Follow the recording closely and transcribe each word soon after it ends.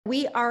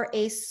We are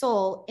a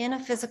soul in a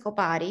physical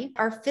body.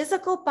 Our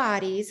physical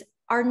bodies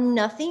are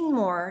nothing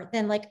more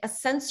than like a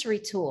sensory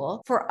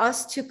tool for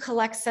us to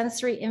collect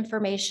sensory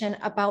information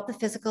about the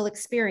physical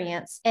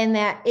experience, and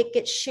that it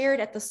gets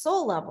shared at the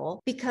soul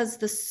level because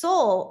the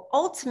soul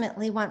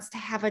ultimately wants to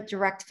have a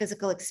direct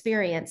physical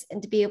experience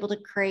and to be able to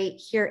create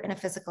here in a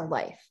physical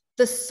life.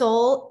 The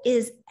soul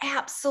is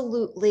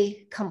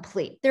absolutely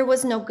complete. There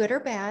was no good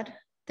or bad.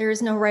 There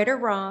is no right or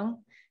wrong.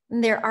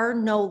 And there are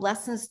no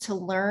lessons to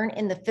learn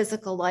in the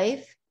physical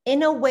life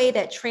in a way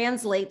that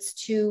translates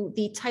to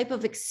the type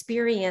of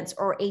experience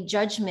or a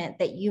judgment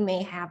that you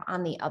may have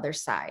on the other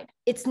side.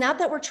 It's not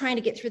that we're trying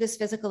to get through this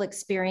physical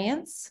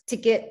experience to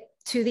get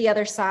to the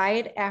other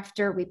side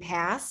after we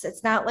pass.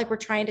 It's not like we're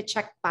trying to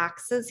check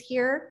boxes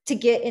here to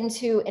get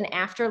into an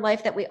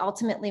afterlife that we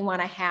ultimately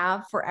want to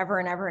have forever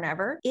and ever and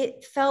ever.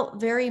 It felt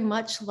very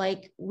much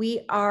like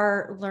we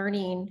are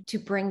learning to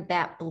bring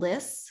that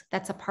bliss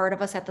that's a part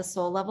of us at the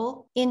soul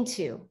level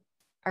into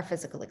our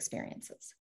physical experiences.